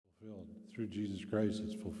through Jesus Christ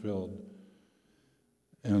it's fulfilled.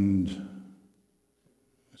 And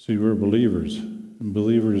see, we're believers, and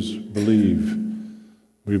believers believe.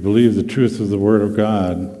 We believe the truth of the Word of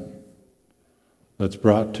God that's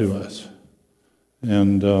brought to us.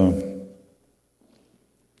 And the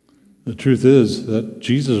truth is that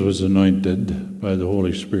Jesus was anointed by the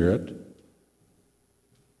Holy Spirit.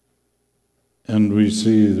 And we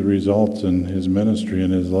see the results in his ministry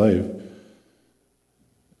and his life.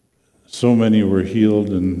 So many were healed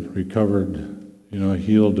and recovered,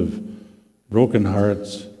 healed of broken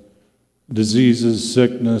hearts, diseases,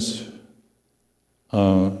 sickness,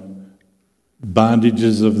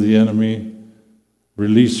 bondages of the enemy,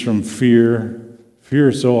 release from fear.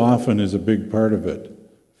 Fear so often is a big part of it.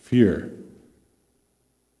 Fear.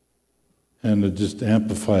 And it just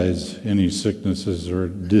amplifies any sicknesses or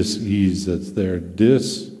dis-ease that's there.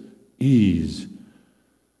 Dis-ease.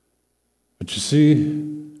 But you see,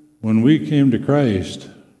 when we came to Christ,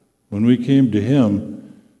 when we came to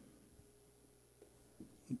Him,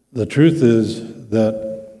 the truth is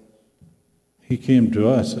that He came to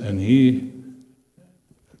us and He,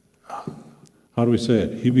 how do we say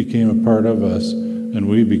it? He became a part of us and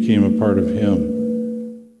we became a part of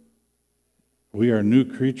Him. We are new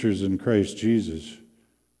creatures in Christ Jesus.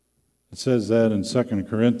 It says that in 2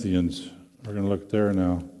 Corinthians. We're going to look there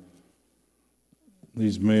now.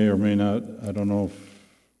 These may or may not, I don't know if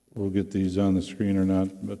we'll get these on the screen or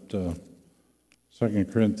not, but 2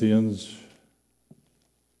 Corinthians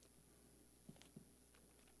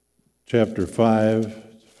chapter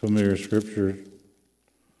 5, familiar scripture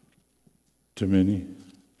to many.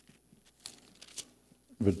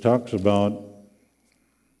 But it talks about,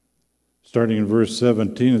 starting in verse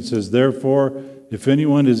 17, it says, "Therefore, if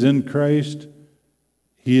anyone is in Christ,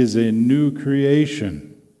 he is a new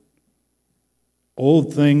creation.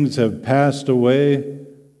 Old things have passed away.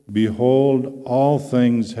 Behold, all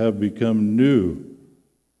things have become new."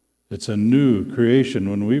 It's a new creation.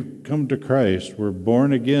 When we come to Christ, we're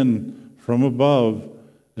born again from above,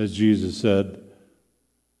 as Jesus said.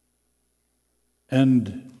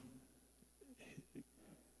 And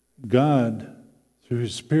God, through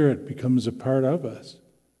His Spirit, becomes a part of us.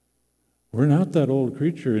 We're not that old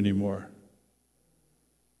creature anymore.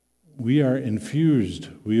 We are infused.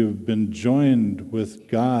 We have been joined with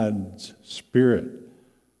God's Spirit.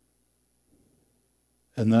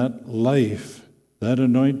 And that life, that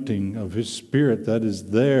anointing of His Spirit that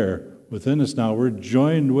is there within us now, we're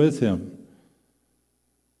joined with Him.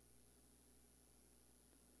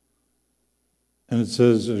 And it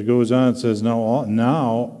says, it goes on, it says,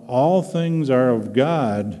 now all things are of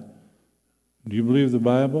God. Do you believe the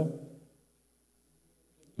Bible?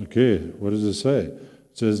 Okay, what does it say? It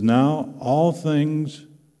says, now all things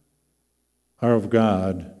are of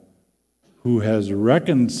God, who has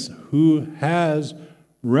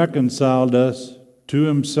reconciled us to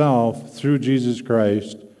Himself through Jesus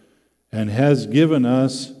Christ, and has given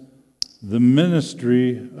us the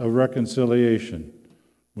ministry of reconciliation.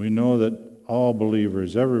 We know that all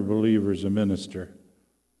believers, every believer is a minister.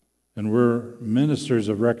 And we're ministers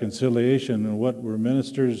of reconciliation. And what we're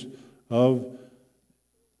ministers of,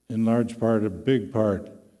 in large part, a big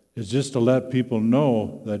part, is just to let people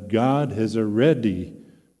know that God has already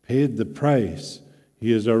paid the price.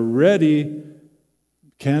 He has already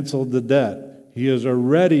canceled the debt. He has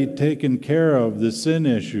already taken care of the sin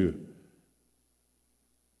issue.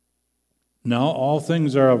 Now all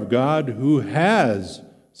things are of God, who has,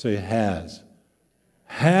 say has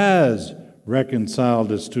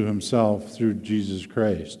reconciled us to Himself through Jesus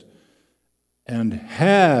Christ, and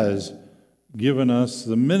has given us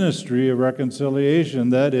the ministry of reconciliation.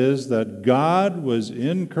 That is, that God was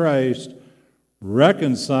in Christ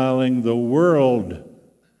reconciling the world.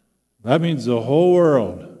 That means the whole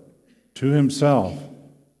world to Himself,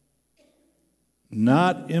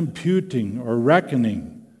 not imputing or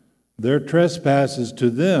reckoning their trespasses to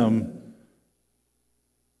them.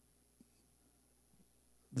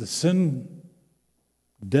 The sin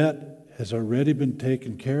debt has already been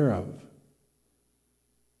taken care of.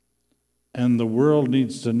 And the world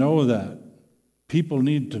needs to know that. People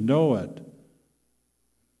need to know it.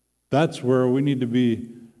 That's where we need to be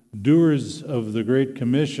doers of the Great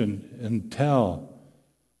Commission and tell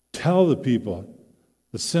the people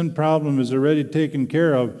the sin problem is already taken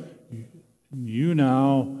care of. You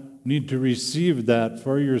now need to receive that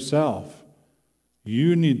for yourself.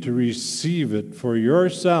 You need to receive it for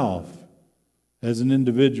yourself as an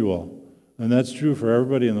individual. And that's true for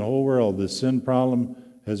everybody in the whole world. The sin problem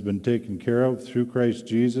has been taken care of through Christ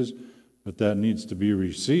Jesus, but that needs to be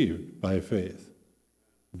received by faith.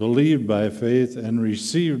 Believed by faith and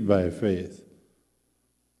received by faith.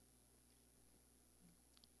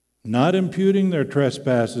 not imputing their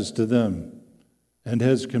trespasses to them, and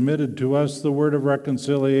has committed to us the word of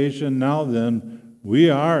reconciliation. Now then,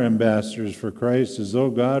 we are ambassadors for Christ, as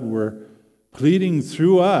though God were pleading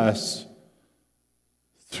through us,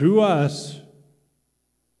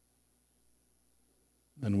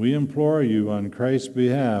 and we implore you on Christ's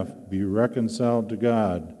behalf, be reconciled to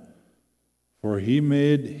God. For he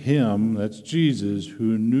made him, that's Jesus,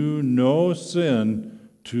 who knew no sin,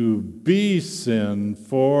 to be sin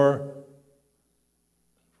for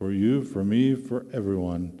you, for me, for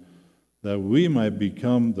everyone, that we might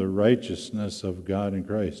become the righteousness of God in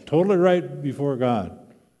Christ. Totally right before God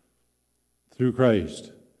through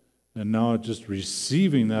Christ. And now it's just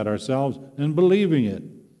receiving that ourselves and believing it.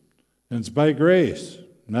 And it's by grace,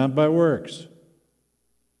 not by works.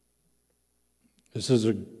 This is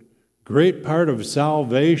a great part of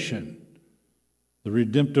salvation, the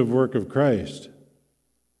redemptive work of Christ.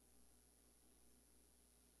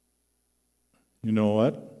 You know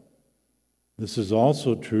what? This is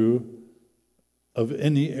also true of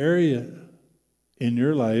any area in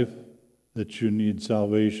your life that you need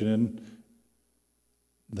salvation in,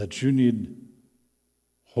 that you need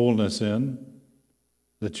wholeness in,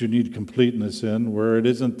 that you need completeness in, where it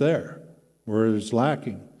isn't there, where it's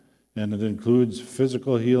lacking. And it includes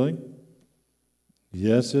physical healing.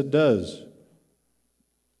 Yes, it does.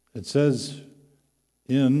 It says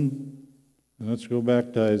and let's go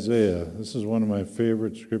back to Isaiah. This is one of my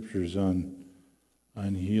favorite scriptures on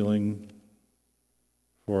healing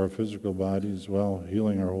for our physical bodies, well,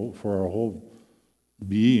 healing for our whole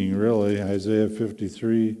being, really. Isaiah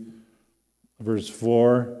 53, verse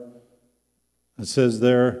 4. It says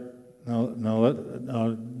there,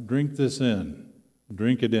 now drink this in.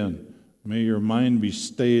 Drink it in. May your mind be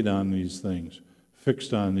stayed on these things,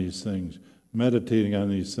 fixed on these things, meditating on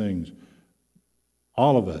these things.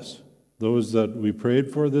 All of us, those that we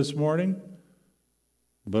prayed for this morning,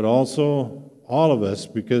 but also all of us,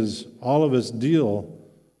 because all of us deal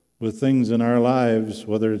with things in our lives,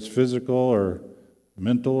 whether it's physical or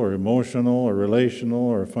mental or emotional or relational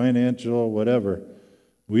or financial or whatever.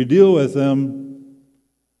 We deal with them,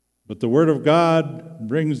 but the Word of God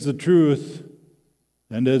brings the truth.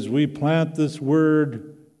 And as we plant this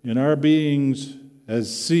Word in our beings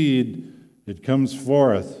as seed, it comes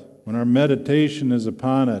forth. When our meditation is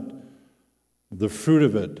upon it, the fruit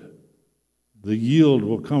of it, the yield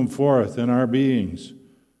will come forth in our beings.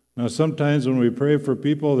 Now, sometimes when we pray for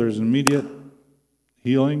people, there's immediate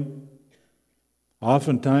healing.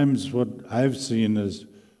 Oftentimes, what I've seen is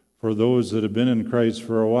for those that have been in Christ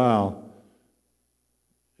for a while,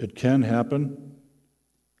 it can happen.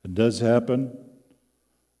 It does happen.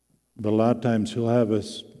 But a lot of times He'll have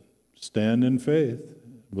us stand in faith,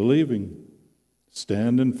 believing.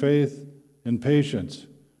 Stand in faith and patience.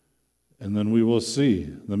 And then we will see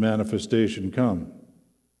the manifestation come.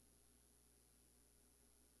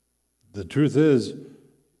 The truth is,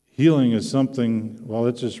 healing is something, well,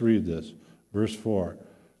 let's just read this. Verse 4.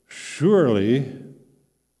 Surely,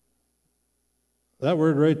 that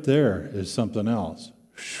word right there is something else.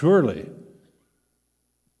 Surely.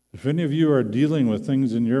 If any of you are dealing with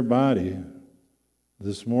things in your body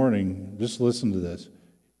this morning, just listen to this.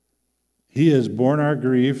 He has borne our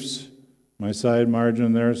griefs. My side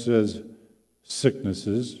margin there says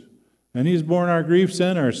sicknesses. And He's borne our griefs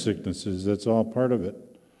and our sicknesses. That's all part of it.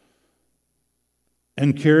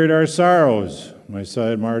 And carried our sorrows. My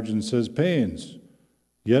side margin says pains.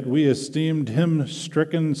 Yet we esteemed Him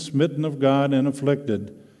stricken, smitten of God, and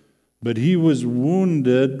afflicted. But He was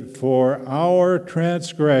wounded for our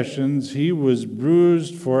transgressions. He was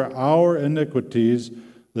bruised for our iniquities.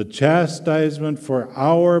 The chastisement for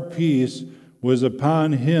our peace was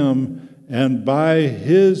upon Him, and by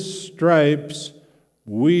His stripes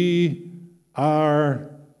we are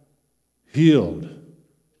healed.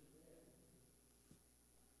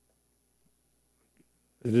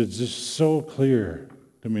 It is just so clear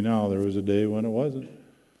to me now. There was a day when it wasn't.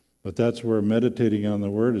 But that's where meditating on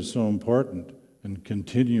the Word is so important, and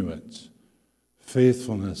continuance,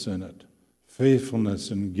 faithfulness in it,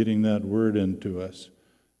 faithfulness in getting that Word into us,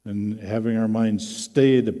 and having our minds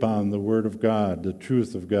stayed upon the Word of God, the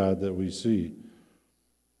truth of God that we see.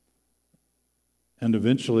 And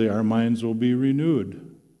eventually our minds will be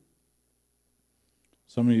renewed.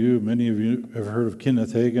 Some of you, many of you have heard of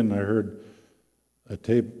Kenneth Hagin. I heard a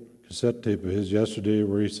cassette tape of his yesterday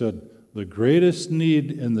where he said, the greatest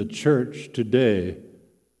need in the church today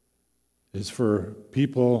is for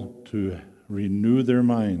people to renew their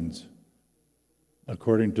minds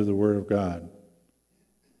according to the Word of God.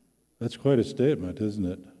 That's quite a statement, isn't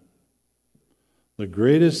it? The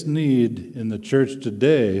greatest need in the church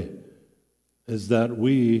today is that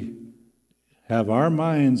we have our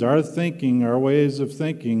minds, our thinking, our ways of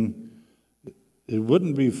thinking. It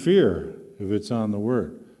wouldn't be fear if it's on the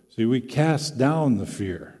Word. See, we cast down the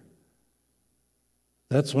fear.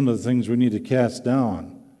 That's one of the things we need to cast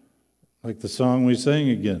down. Like the song we sang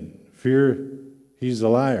again, fear, he's a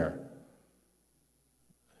liar.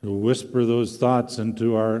 He'll whisper those thoughts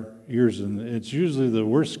into our ears, and it's usually the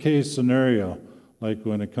worst case scenario, like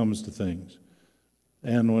when it comes to things.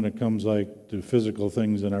 And when it comes like to physical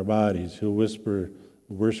things in our bodies, he'll whisper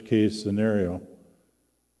the worst case scenario.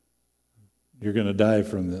 You're going to die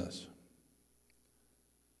from this.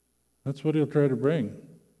 That's what he'll try to bring,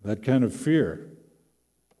 that kind of fear.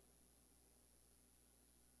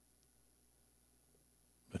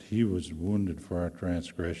 But he was wounded for our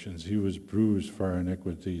transgressions. He was bruised for our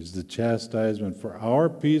iniquities. The chastisement for our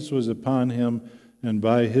peace was upon him, and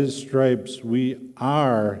by his stripes we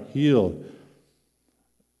are healed.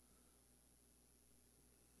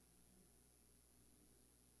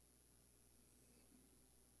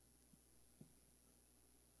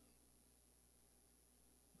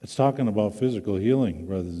 It's talking about physical healing,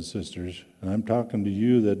 brothers and sisters. And I'm talking to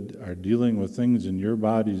you that are dealing with things in your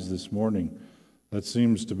bodies this morning. That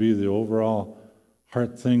seems to be the overall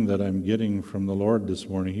heart thing that I'm getting from the Lord this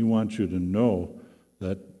morning. He wants you to know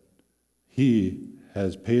that he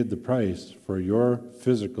has paid the price for your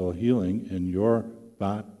physical healing in your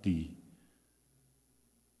body.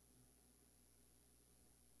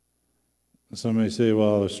 Some may say,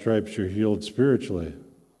 well, the stripes, you're healed spiritually.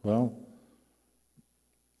 Well,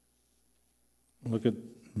 look at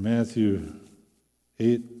Matthew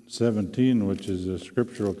 8:17, which is a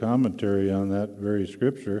scriptural commentary on that very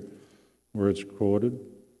scripture where it's quoted.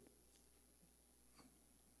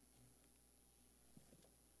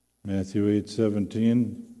 Matthew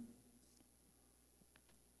 8:17.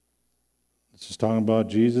 This is talking about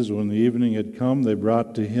Jesus. When the evening had come, they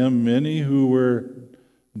brought to him many who were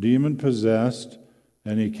demon-possessed,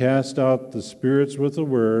 and he cast out the spirits with a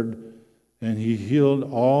word, and he healed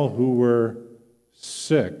all who were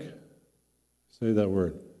sick. Say that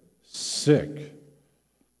word. Sick.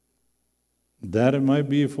 That it might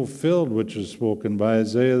be fulfilled, which was spoken by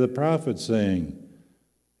Isaiah the prophet, saying,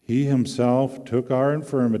 he himself took our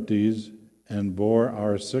infirmities and bore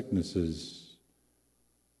our sicknesses.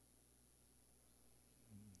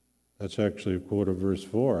 That's actually a quote of verse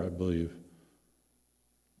 4, I believe.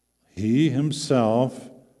 He himself,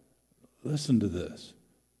 listen to this,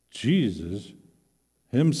 Jesus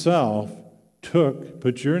himself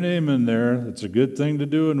put your name in there. It's a good thing to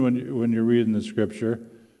do when you're reading the scripture.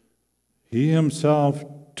 He himself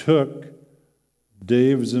took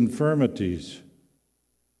Dave's infirmities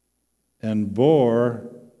and bore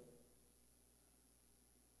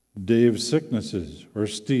Dave's sicknesses, or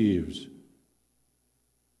Steve's,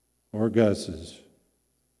 or Gus's,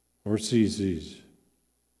 or Cece's.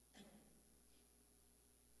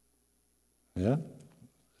 Yeah,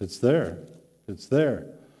 it's there. It's there.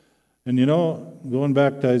 And you know, going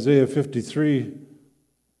back to Isaiah 53,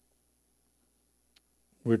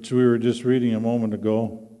 which we were just reading a moment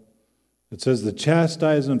ago, it says, the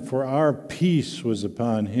chastisement for our peace was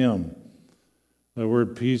upon him. The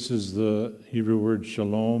word peace is the Hebrew word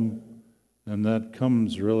shalom, and that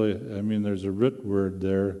comes really, there's a root word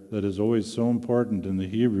there that is always so important in the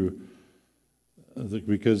Hebrew,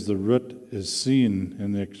 because the root is seen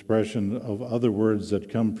in the expression of other words that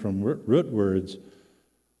come from root words.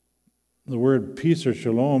 The word peace or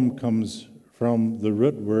shalom comes from the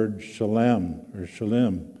root word shalem or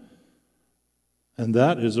shalim. And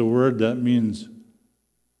that is a word that means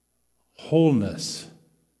wholeness,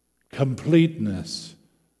 completeness.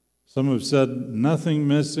 Some have said nothing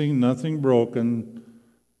missing, nothing broken,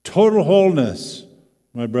 total wholeness,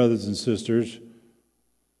 my brothers and sisters.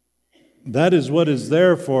 That is what is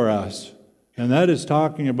there for us. And that is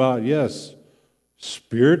talking about, yes,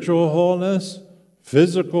 spiritual wholeness,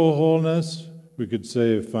 physical wholeness, we could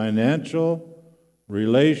say financial,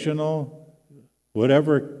 relational,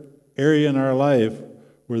 whatever area in our life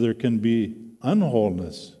where there can be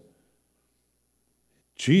unwholeness.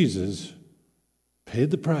 Jesus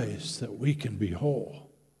paid the price that we can be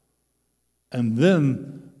whole. And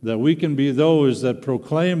then that we can be those that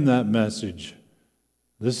proclaim that message.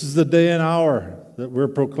 This is the day and hour that we're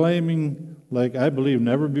proclaiming, like I believe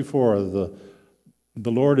never before.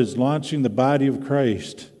 The Lord is launching the body of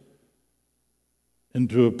Christ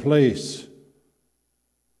into a place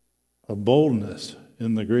of boldness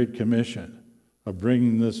in the Great Commission, of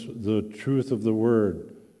bringing the truth of the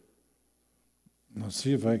Word. I'll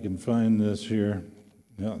see if I can find this here.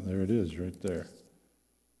 Yeah, there it is, right there.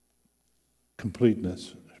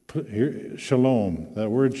 Completeness. Here, shalom. That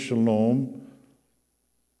word shalom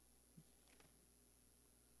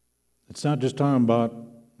It's not just talking about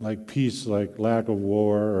like peace, like lack of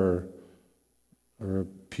war or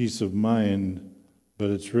peace of mind, but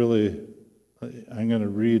it's really, I'm going to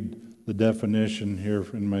read the definition here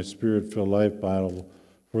in my Spirit-Filled Life Bible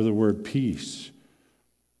for the word peace.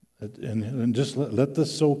 And just let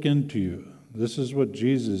this soak into you. This is what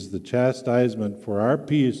Jesus, the chastisement for our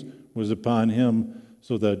peace was upon him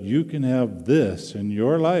so that you can have this in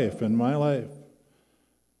your life and my life.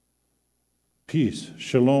 Peace,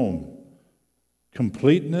 shalom,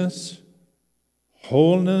 completeness,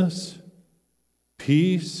 wholeness,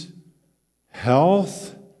 peace,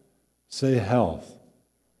 health. Say health.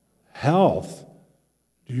 Health.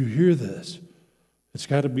 Do you hear this? It's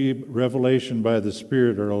got to be revelation by the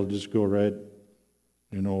Spirit, or it'll just go right,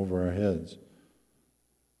 over our heads.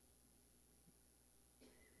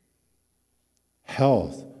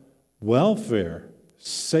 Health, welfare,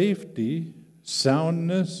 safety,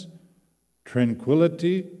 soundness,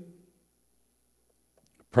 tranquility,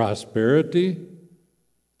 prosperity,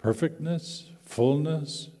 perfectness,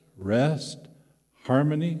 fullness, rest,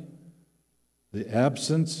 harmony, the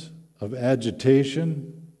absence of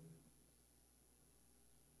agitation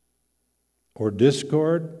or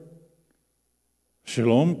discord.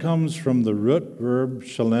 Shalom comes from the root verb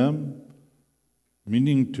shalem,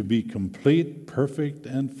 meaning to be complete, perfect,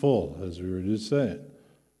 and full, as we were just saying.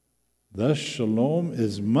 Thus, shalom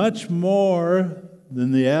is much more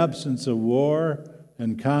than the absence of war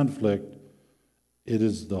and conflict. It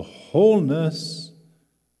is the wholeness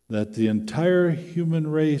that the entire human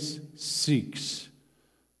race seeks.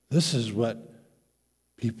 This is what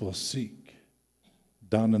people seek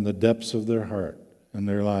down in the depths of their heart and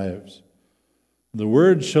their lives. The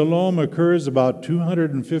word shalom occurs about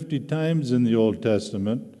 250 times in the Old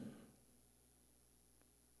Testament.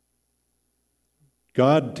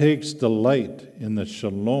 God takes delight in the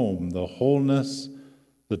shalom, the wholeness,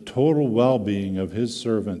 the total well-being of his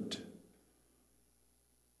servant.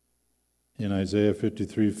 In Isaiah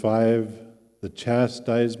 53:5, the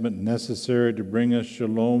chastisement necessary to bring us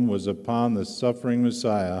shalom was upon the suffering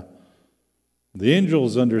Messiah. The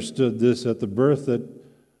angels understood this at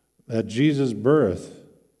Jesus' birth,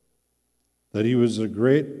 that he was a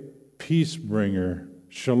great peace bringer,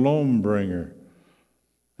 shalom bringer,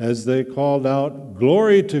 as they called out,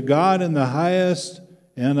 "Glory to God in the highest,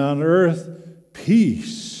 and on earth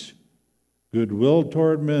peace, goodwill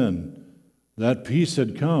toward men." That peace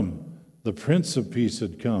had come. The Prince of Peace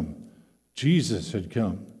had come. Jesus had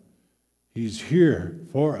come. He's here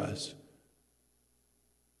for us.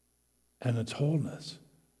 And it's wholeness.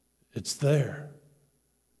 It's there.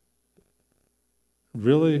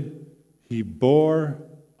 Really, he bore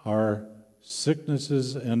our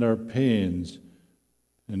sicknesses and our pains.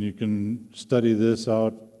 And you can study this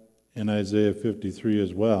out in Isaiah 53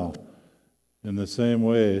 as well. In the same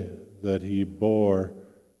way that he bore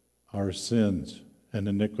our sins and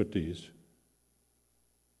iniquities.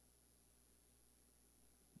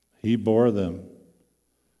 He bore them.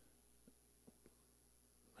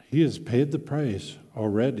 He has paid the price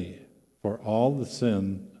already for all the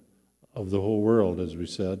sin of the whole world, as we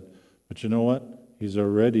said. But you know what? He's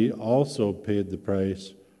already also paid the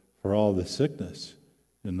price for all the sickness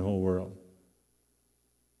in the whole world.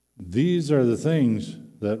 These are the things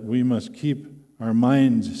that we must keep our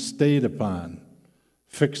minds stayed upon,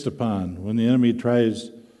 fixed upon, when the enemy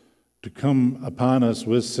tries to come upon us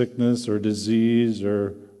with sickness or disease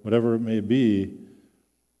or whatever it may be.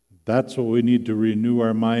 That's what we need to renew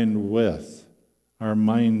our minds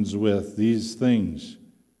with, these things.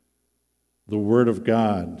 The Word of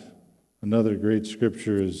God. Another great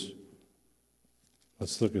scripture is,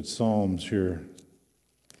 let's look at Psalms here.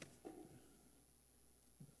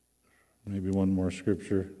 Maybe one more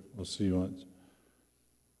scripture. We'll see once.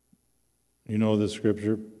 You know this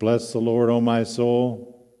scripture. Bless the Lord, O my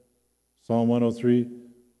soul. Psalm 103,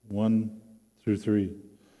 1 through 3.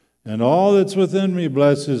 And all that's within me,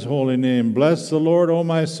 bless his holy name. Bless the Lord, O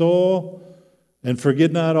my soul, and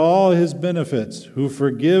forget not all his benefits, who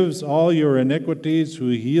forgives all your iniquities, who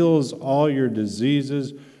heals all your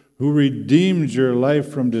diseases, who redeems your life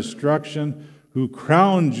from destruction, who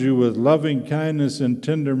crowns you with loving kindness and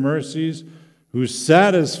tender mercies, who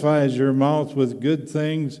satisfies your mouth with good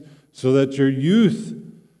things, so that your youth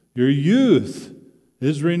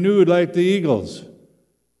is renewed like the eagles.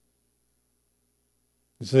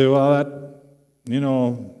 You say, well,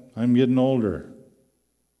 I'm getting older,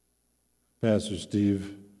 Pastor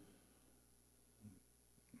Steve.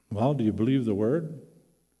 Well, do you believe the word?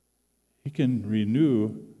 He can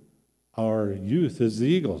renew our youth as the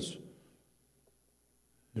eagles.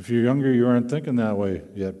 If you're younger, you aren't thinking that way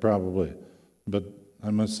yet, probably. But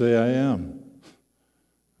I must say I am.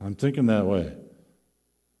 I'm thinking that way.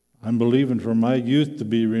 I'm believing for my youth to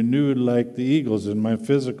be renewed like the eagles in my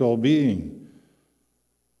physical being.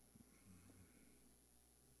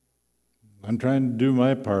 I'm trying to do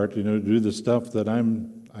my part, do the stuff that I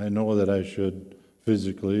know that I should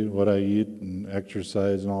physically, what I eat and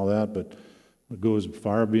exercise and all that, but it goes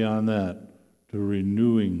far beyond that to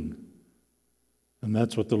renewing. And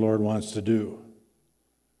that's what the Lord wants to do.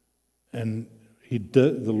 And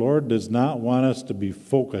the Lord does not want us to be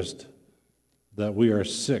focused that we are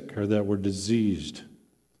sick or that we're diseased.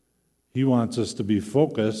 He wants us to be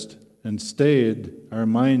focused and our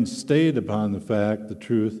minds stayed upon the fact, the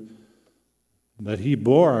truth, that He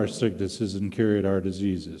bore our sicknesses and carried our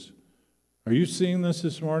diseases. Are you seeing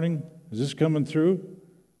this morning? Is this coming through?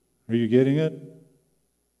 Are you getting it?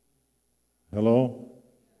 Hello?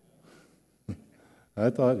 I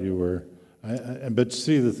thought you were. But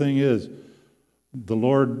see, the thing is, the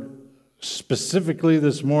Lord specifically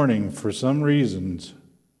this morning, for some reasons,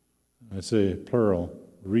 I say plural,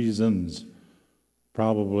 reasons,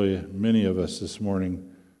 probably many of us this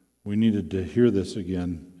morning, we needed to hear this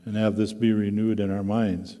again and have this be renewed in our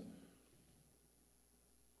minds.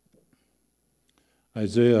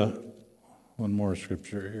 Isaiah, one more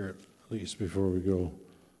scripture here, at least before we go.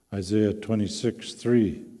 Isaiah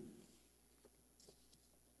 26:3.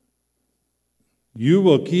 You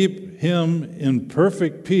will keep him in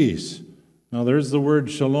perfect peace. Now there's the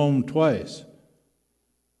word shalom twice.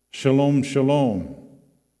 Shalom, shalom.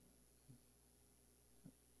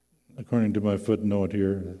 According to my footnote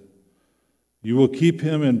here. You will keep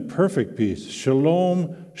him in perfect peace.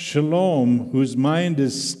 Shalom, shalom, whose mind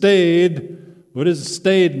is stayed. What does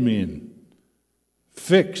stayed mean?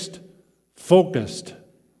 Fixed, focused.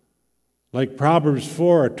 Like Proverbs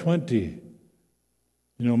 4:20.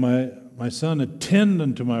 My son, attend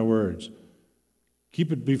unto my words. Keep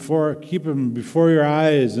them before your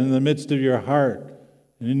eyes, in the midst of your heart,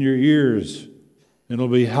 and in your ears. It'll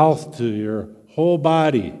be health to your whole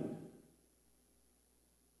body.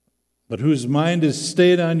 But whose mind is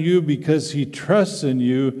stayed on you because he trusts in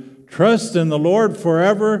you. Trust in the Lord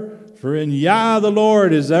forever, for in Yah the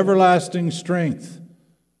Lord is everlasting strength.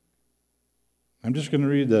 I'm just going to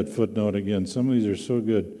read that footnote again. Some of these are so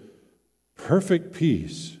good. Perfect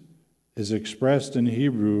peace is expressed in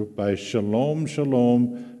Hebrew by shalom,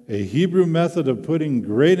 shalom, a Hebrew method of putting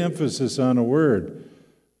great emphasis on a word.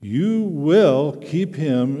 You will keep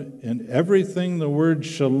him in everything the word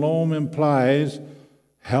shalom implies: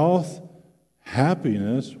 health,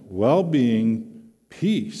 happiness, well-being,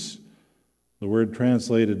 peace. The word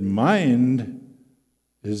translated mind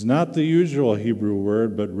is not the usual Hebrew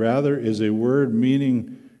word, but rather is a word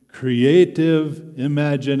meaning creative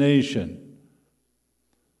imagination.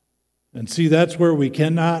 And see, that's where we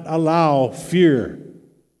cannot allow fear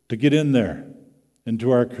to get in there,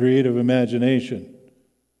 into our creative imagination,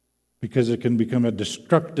 because it can become a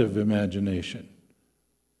destructive imagination.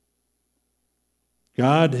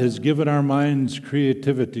 God has given our minds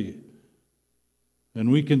creativity,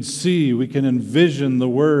 and we can envision the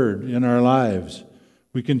Word in our lives.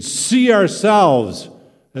 We can see ourselves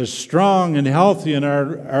as strong and healthy and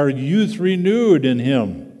our youth renewed in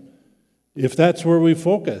Him, if that's where we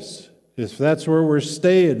focus. If that's where we're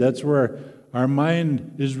stayed, that's where our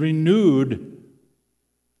mind is renewed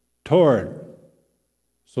toward,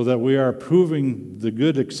 so that we are proving the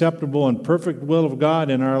good, acceptable, and perfect will of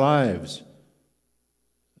God in our lives.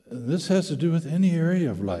 This has to do with any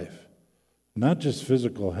area of life, not just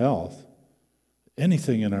physical health,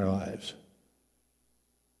 anything in our lives.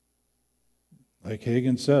 Like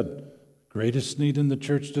Hagin said, greatest need in the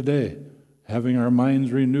church today, having our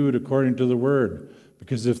minds renewed according to the Word.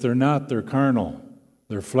 Because if they're not, they're carnal,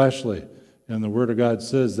 they're fleshly. And the Word of God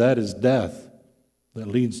says that is death, that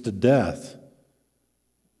leads to death.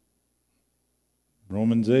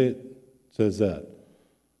 Romans 8 says that.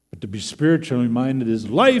 But to be spiritually minded is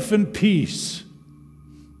life and peace,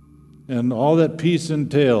 and all that peace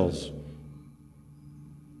entails.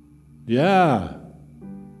 Yeah.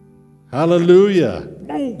 Hallelujah.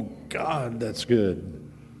 Oh, God, that's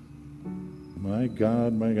good. My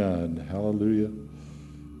God, hallelujah.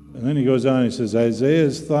 And then he goes on, he says,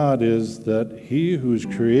 Isaiah's thought is that he whose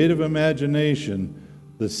creative imagination,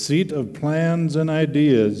 the seat of plans and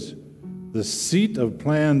ideas,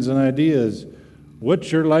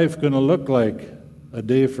 what's your life going to look like a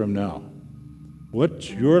day from now? What's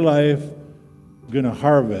your life going to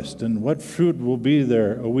harvest, and what fruit will be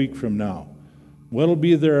there a week from now? What'll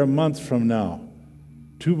be there a month from now?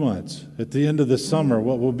 2 months? At the end of the summer,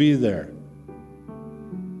 what will be there?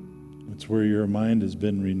 It's where your mind has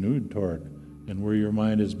been renewed toward, and where your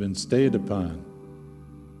mind has been stayed upon.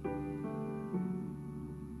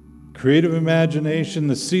 creative imagination,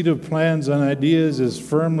 the seed of plans and ideas is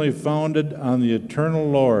firmly founded on the eternal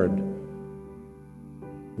Lord,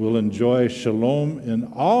 will enjoy shalom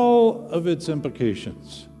in all of its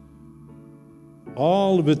implications.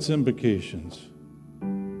 All of its implications.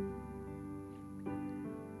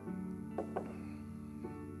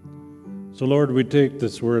 So, Lord, we take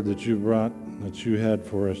this word that you brought, that you had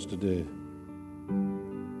for us today.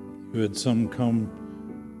 You had some come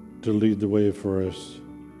to lead the way for us.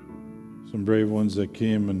 Some brave ones that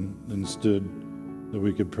came and stood, that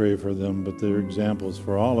we could pray for them, but they're examples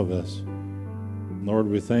for all of us. Lord,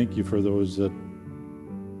 we thank you for those that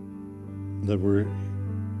were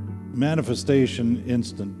manifestation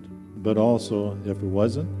instant, but also, if it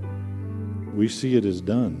wasn't, we see it as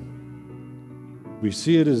done. We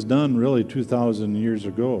see it as done really 2,000 years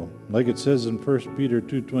ago. Like it says in 1 Peter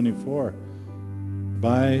 2:24,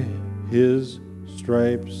 by his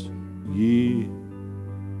stripes ye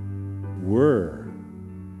were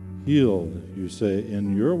healed, you say,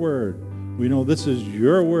 in your word. We know this is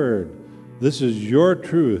your word. This is your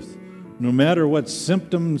truth. No matter what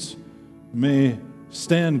symptoms may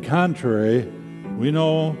stand contrary, we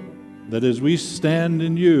know that as we stand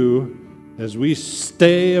in you, as we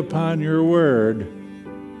stay upon your word,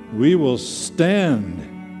 we will stand.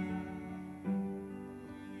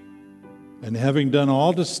 And having done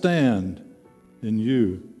all to stand in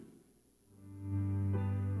you,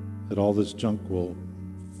 that all this junk will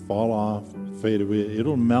fall off, fade away.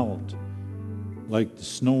 It'll melt like the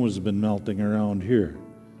snow has been melting around here.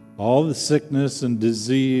 All the sickness and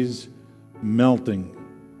disease melting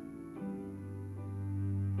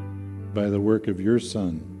by the work of your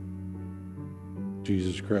Son,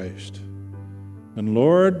 Jesus Christ. And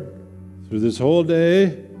Lord, through this whole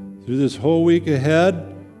day, through this whole week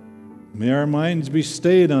ahead, may our minds be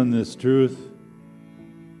stayed on this truth,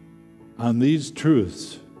 on these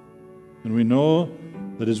truths. And we know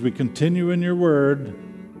that as we continue in your word,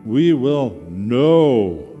 we will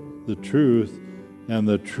know the truth, and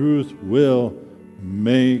the truth will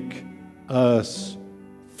make us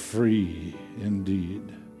free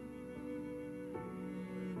indeed.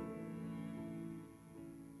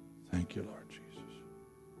 Thank you, Lord Jesus.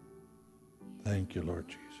 Thank you, Lord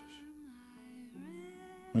Jesus.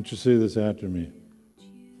 Why don't you say this after me?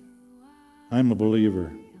 I'm a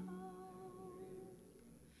believer.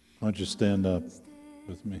 Why don't you stand up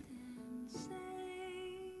with me?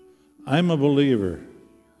 I'm a believer.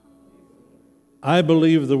 I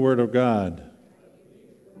believe the Word of God.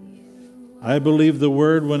 I believe the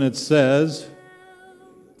Word when it says,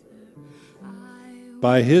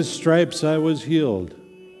 by His stripes I was healed,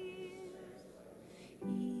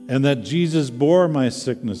 and that Jesus bore my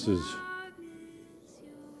sicknesses.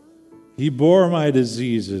 He bore my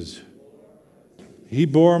diseases. He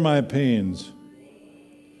bore my pains.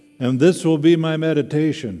 And this will be my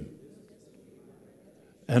meditation.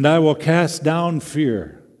 And I will cast down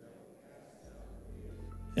fear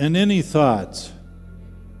and any thoughts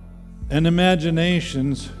and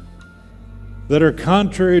imaginations that are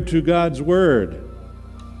contrary to God's word.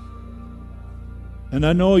 And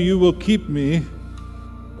I know you will keep me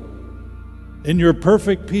in your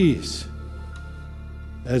perfect peace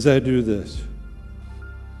as I do this.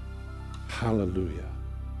 Hallelujah.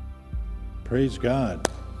 Praise God.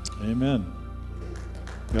 Amen.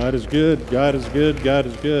 God is good. God is good. God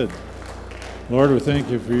is good. Lord, we thank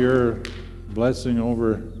you for your blessing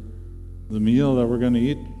over the meal that we're going to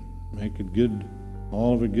eat. Make it good,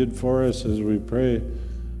 all of it good for us as we pray.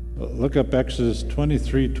 Look up Exodus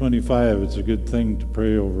 23:25. It's a good thing to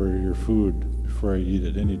pray over your food before I eat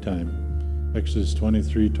it anytime. Exodus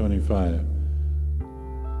 23:25.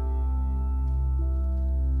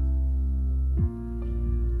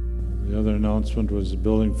 The other announcement was the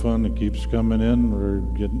building fund that keeps coming in.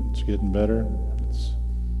 It's getting better.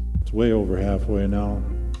 It's way over halfway now.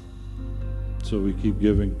 So we keep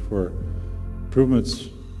giving for improvements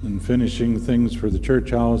and finishing things for the church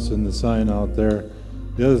house and the sign out there.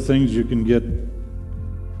 The other things you can get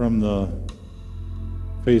from the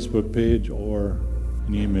Facebook page or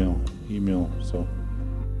an email. So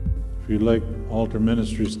if you'd like altar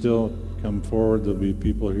ministry still, come forward. There'll be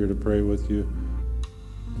people here to pray with you.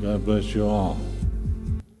 God bless you all.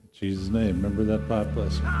 In Jesus' name. Remember that pot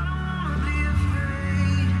blessing.